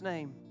Jesus'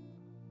 name,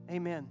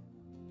 amen.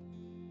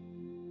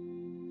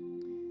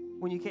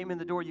 When you came in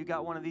the door, you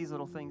got one of these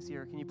little things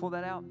here. Can you pull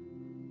that out?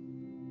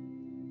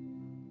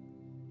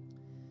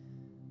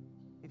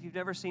 If you've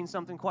never seen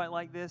something quite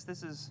like this,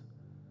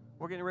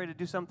 we're getting ready to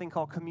do something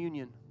called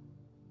communion.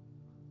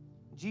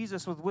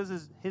 Jesus was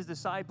with his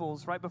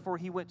disciples right before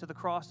He went to the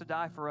cross to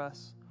die for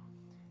us.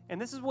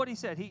 And this is what He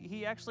said.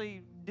 He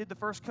actually did the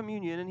first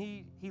communion, and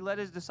he led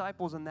His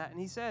disciples in that. And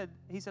He said,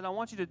 I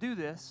want you to do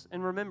this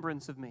in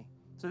remembrance of me.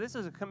 So this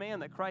is a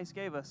command that Christ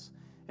gave us.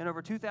 And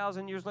over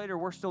 2,000 years later,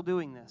 we're still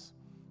doing this.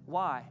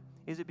 Why?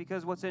 Is it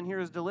because what's in here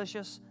is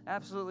delicious?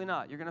 Absolutely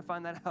not. You're going to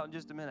find that out in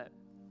just a minute.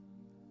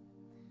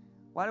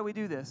 Why do we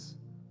do this?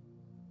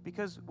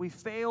 Because we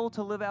fail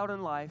to live out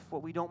in life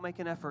what we don't make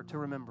an effort to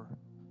remember.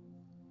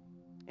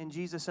 And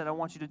Jesus said, I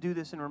want you to do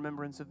this in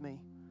remembrance of me.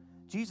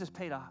 Jesus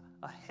paid a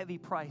heavy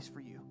price for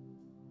you.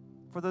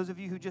 For those of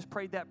you who just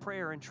prayed that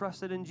prayer and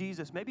trusted in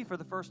Jesus, maybe for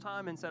the first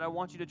time, and said, I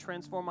want you to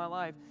transform my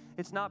life,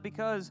 it's not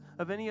because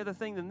of any other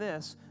thing than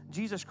this.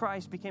 Jesus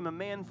Christ became a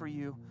man for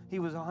you. He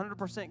was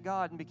 100%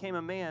 God and became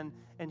a man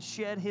and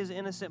shed His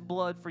innocent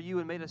blood for you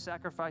and made a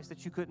sacrifice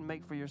that you couldn't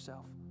make for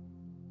yourself.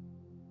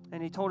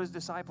 And He told His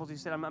disciples, He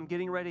said, I'm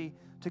getting ready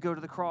to go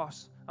to the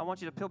cross. I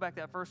want you to peel back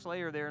that first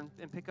layer there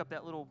and pick up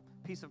that little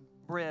piece of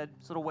bread,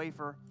 this little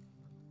wafer.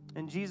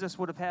 And Jesus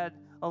would have had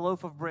a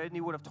loaf of bread, and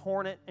He would have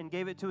torn it and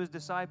gave it to His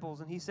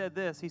disciples. And He said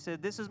this. He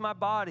said, this is my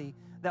body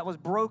that was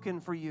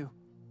broken for you.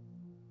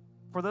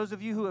 For those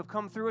of you who have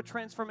come through a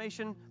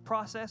transformation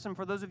process, and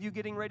for those of you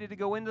getting ready to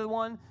go into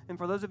one, and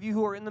for those of you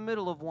who are in the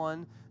middle of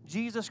one,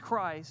 Jesus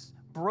Christ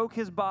broke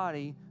His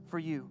body for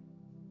you.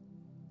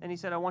 And He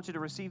said, I want you to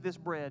receive this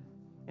bread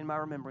in my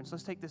remembrance.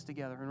 Let's take this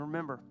together and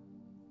remember.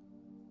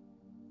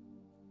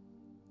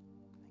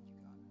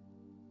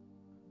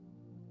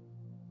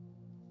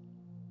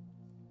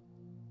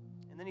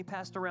 And then He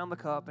passed around the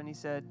cup and He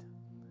said,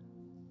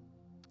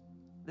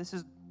 this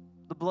is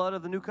the blood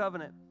of the new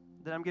covenant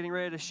that I'm getting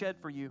ready to shed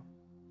for you.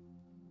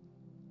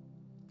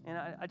 And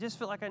I just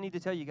feel like I need to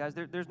tell you guys,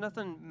 there's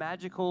nothing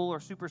magical or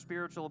super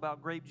spiritual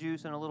about grape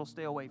juice and a little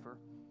stale wafer.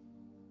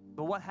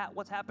 But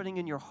what's happening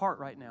in your heart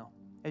right now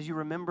as you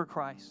remember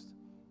Christ?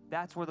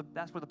 That's where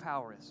the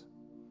power is.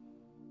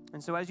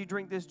 And so as you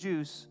drink this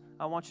juice,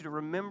 I want you to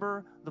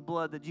remember the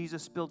blood that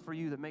Jesus spilled for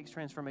you that makes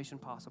transformation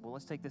possible.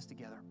 Let's take this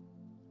together.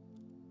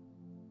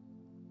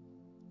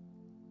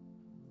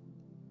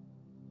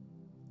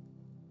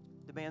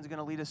 The band's going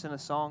to lead us in a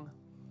song.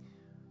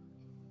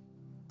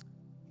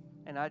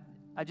 And I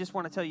just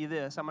want to tell you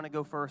this. I'm going to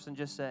go first and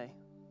just say,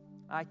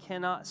 I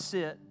cannot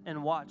sit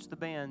and watch the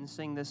band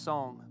sing this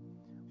song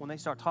when they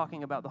start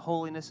talking about the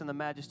holiness and the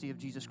majesty of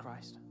Jesus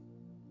Christ.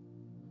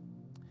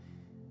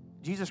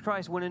 Jesus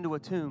Christ went into a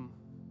tomb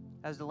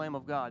as the Lamb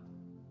of God,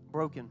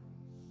 broken.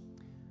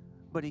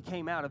 But he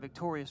came out a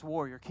victorious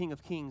warrior, King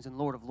of kings and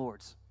Lord of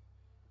lords.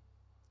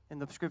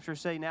 And the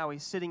scriptures say now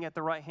he's sitting at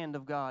the right hand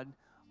of God,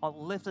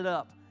 lifted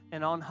up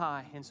and on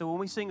high. And so when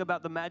we sing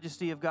about the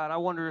majesty of God, I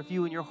wonder if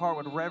you in your heart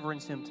would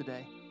reverence him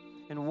today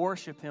and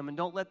worship him. And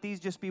don't let these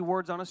just be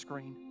words on a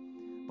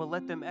screen, but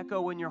let them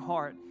echo in your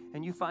heart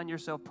and you find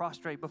yourself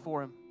prostrate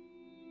before him.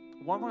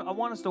 I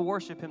want us to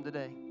worship him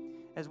today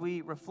as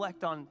we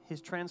reflect on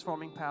his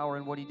transforming power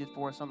and what he did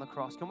for us on the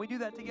cross. Can we do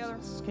that together?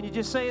 Can you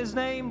just say his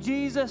name,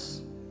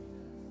 Jesus?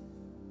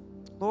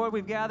 Lord,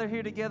 we've gathered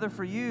here together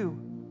for you.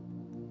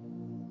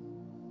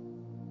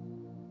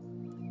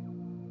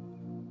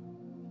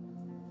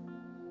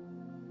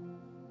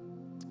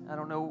 I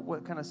don't know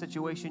what kind of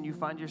situation you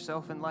find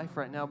yourself in life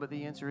right now, but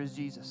the answer is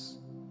Jesus.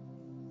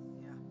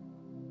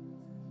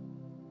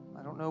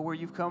 I don't know where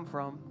you've come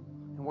from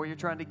and where you're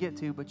trying to get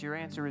to, but your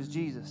answer is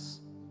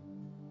Jesus.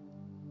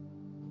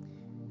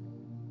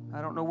 I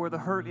don't know where the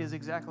hurt is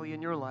exactly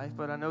in your life,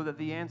 but I know that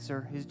the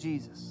answer is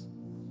Jesus.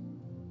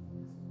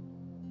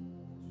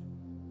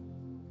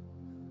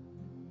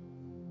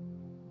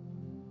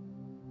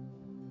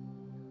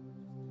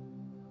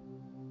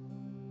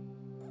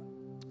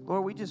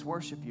 Lord, we just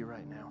worship you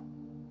right now.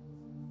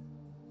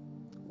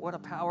 What a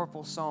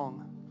powerful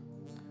song.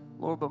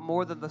 Lord, but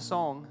more than the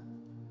song,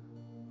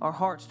 our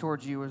hearts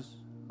towards you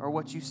are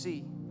what you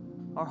see.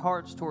 Our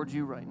hearts towards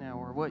you right now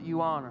are what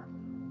you honor.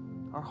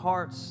 Our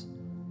hearts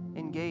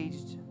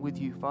engaged with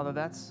you, Father,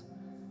 that's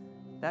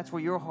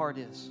where your heart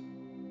is.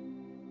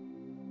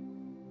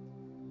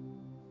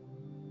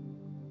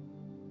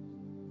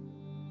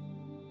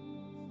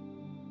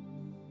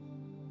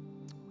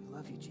 We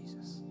love you,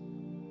 Jesus.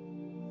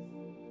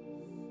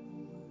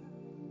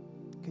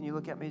 Can you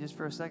look at me just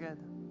for a second?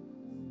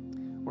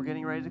 We're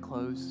getting ready to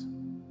close,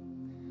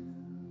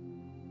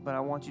 but I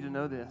want you to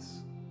know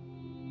this.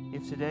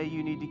 If today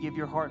you need to give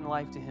your heart and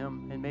life to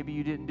him, and maybe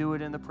you didn't do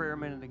it in the prayer a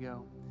minute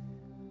ago,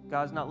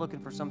 God's not looking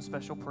for some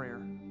special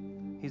prayer.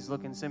 He's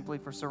looking simply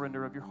for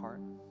surrender of your heart.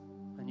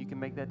 And you can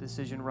make that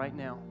decision right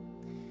now.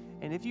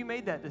 And if you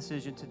made that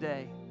decision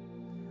today,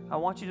 I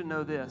want you to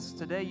know this.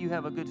 Today you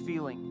have a good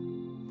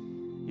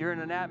feeling. You're in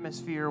an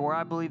atmosphere where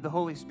I believe the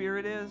Holy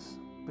Spirit is,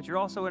 but you're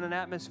also in an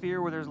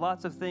atmosphere where there's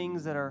lots of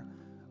things that are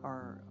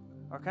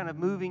kind of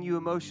moving you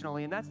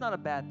emotionally, and that's not a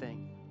bad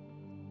thing.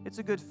 It's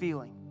a good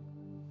feeling.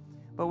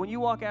 But when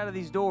you walk out of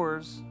these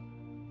doors,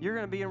 you're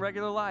going to be in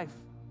regular life.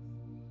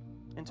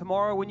 And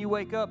tomorrow when you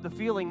wake up, the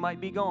feeling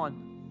might be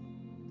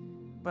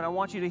gone. But I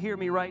want you to hear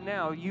me right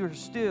now. You're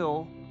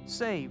still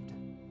saved.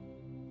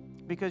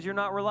 Because you're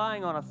not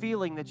relying on a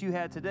feeling that you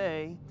had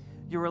today.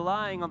 You're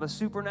relying on the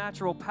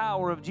supernatural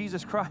power of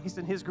Jesus Christ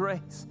and his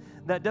grace.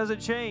 That doesn't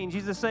change.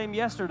 He's the same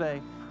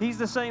yesterday. He's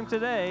the same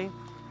today.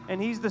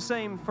 And he's the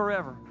same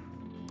forever.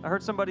 I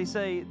heard somebody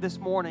say this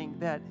morning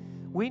that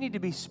we need to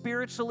be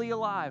spiritually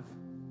alive.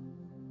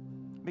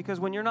 Because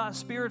when you're not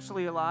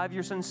spiritually alive,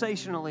 you're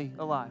sensationally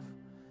alive.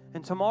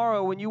 And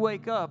tomorrow when you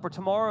wake up, or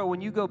tomorrow when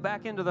you go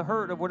back into the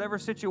hurt of whatever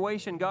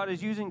situation God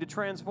is using to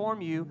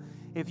transform you,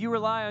 if you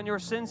rely on your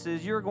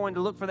senses, you're going to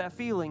look for that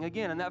feeling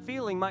again, and that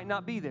feeling might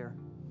not be there.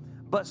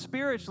 But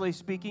spiritually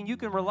speaking, you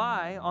can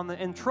rely on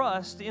and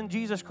trust in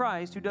Jesus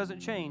Christ, who doesn't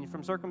change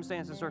from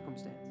circumstance to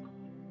circumstance.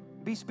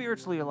 Be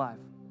spiritually alive.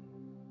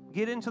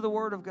 Get into the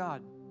Word of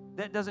God.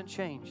 That doesn't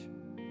change.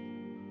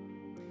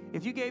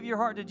 If you gave your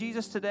heart to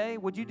Jesus today,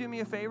 would you do me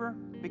a favor?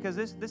 Because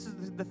this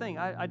is the thing.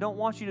 I don't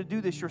want you to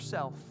do this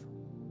yourself.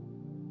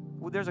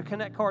 There's a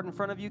Connect card in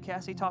front of you.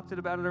 Cassie talked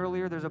about it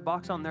earlier. There's a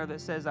box on there that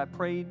says, I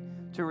prayed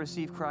to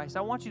receive Christ.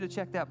 I want you to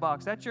check that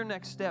box. That's your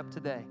next step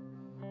today.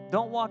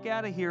 Don't walk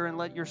out of here and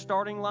let your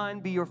starting line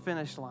be your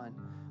finish line.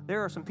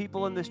 There are some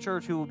people in this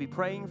church who will be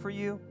praying for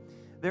you.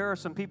 There are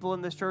some people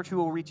in this church who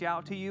will reach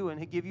out to you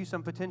and give you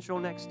some potential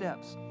next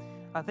steps.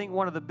 I think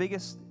one of the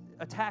biggest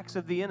attacks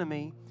of the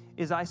enemy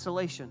is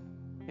isolation.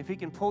 If he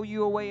can pull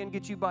you away and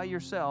get you by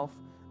yourself,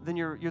 then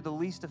you're the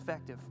least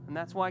effective. And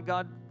that's why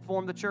God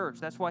formed the church.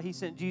 That's why he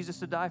sent Jesus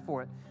to die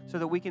for it, so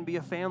that we can be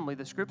a family.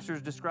 The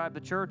scriptures describe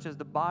the church as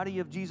the body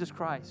of Jesus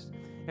Christ,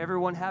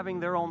 everyone having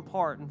their own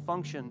part and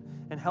function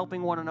and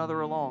helping one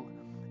another along.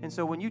 And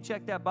so when you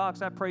check that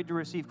box, I prayed to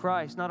receive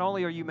Christ, not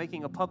only are you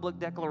making a public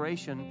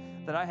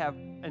declaration that I have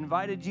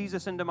invited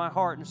Jesus into my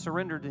heart and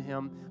surrendered to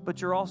him,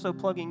 but you're also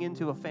plugging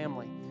into a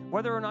family.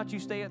 Whether or not you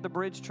stay at the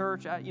Bridge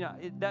Church,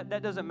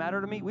 that doesn't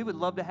matter to me. We would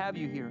love to have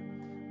you here.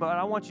 But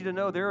I want you to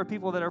know there are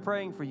people that are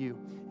praying for you.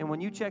 And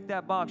when you check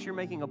that box, you're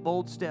making a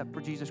bold step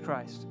for Jesus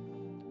Christ,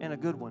 and a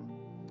good one.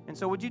 And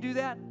so would you do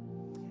that?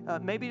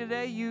 Maybe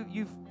today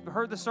you've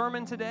heard the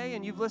sermon today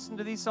and you've listened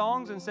to these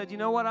songs and said, you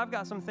know what, I've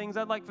got some things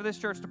I'd like for this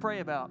church to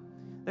pray about.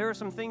 There are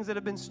some things that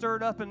have been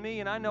stirred up in me,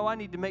 and I know I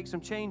need to make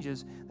some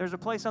changes. There's a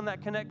place on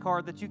that Connect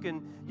card that you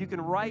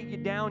can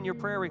write down your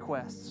prayer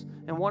requests.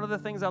 And one of the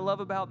things I love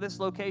about this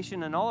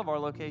location and all of our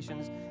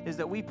locations is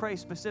that we pray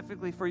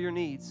specifically for your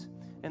needs.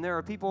 And there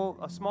are people,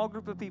 a small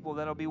group of people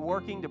that will be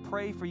working to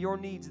pray for your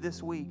needs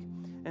this week.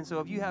 And so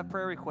if you have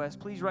prayer requests,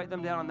 please write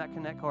them down on that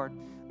Connect card.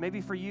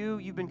 Maybe for you,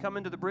 you've been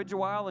coming to the Bridge a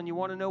while and you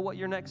want to know what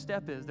your next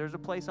step is. There's a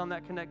place on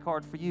that Connect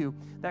card for you.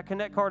 That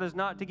Connect card is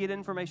not to get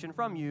information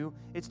from you.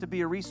 It's to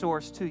be a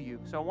resource to you.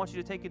 So I want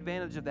you to take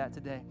advantage of that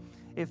today.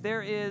 If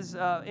there is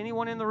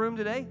anyone in the room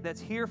today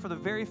that's here for the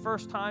very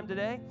first time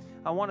today,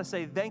 I want to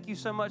say thank you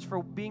so much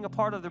for being a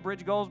part of the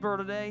Bridge Goldsboro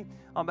today.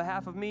 On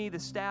behalf of me, the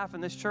staff,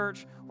 and this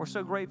church, we're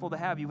so grateful to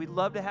have you. We'd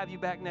love to have you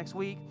back next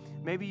week.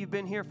 Maybe you've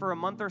been here for a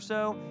month or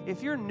so.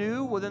 If you're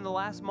new within the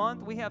last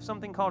month, we have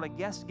something called a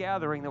guest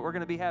gathering that we're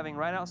going to be having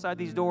right outside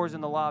these doors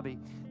in the lobby.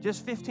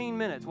 Just 15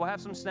 minutes. We'll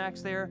have some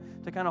snacks there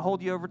to kind of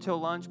hold you over till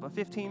lunch, but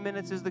 15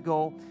 minutes is the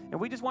goal. And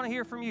we just want to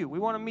hear from you. We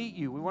want to meet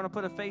you. We want to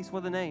put a face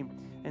with a name.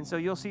 And so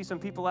you'll see some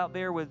people out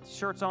there with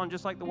shirts on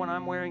just like the one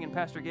I'm wearing and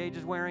Pastor Gage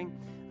is wearing.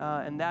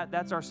 And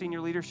that's our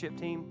senior leadership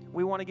team.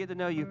 We want to get to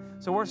know you.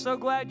 So we're so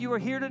glad you are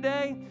here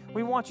today.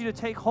 We want you to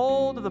take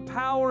hold of the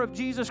power of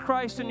Jesus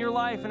Christ in your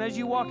life. And as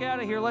you walk out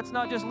of here, let's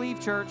not just leave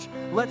church.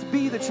 Let's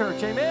be the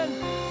church. Amen?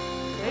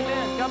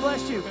 Amen. God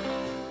bless you.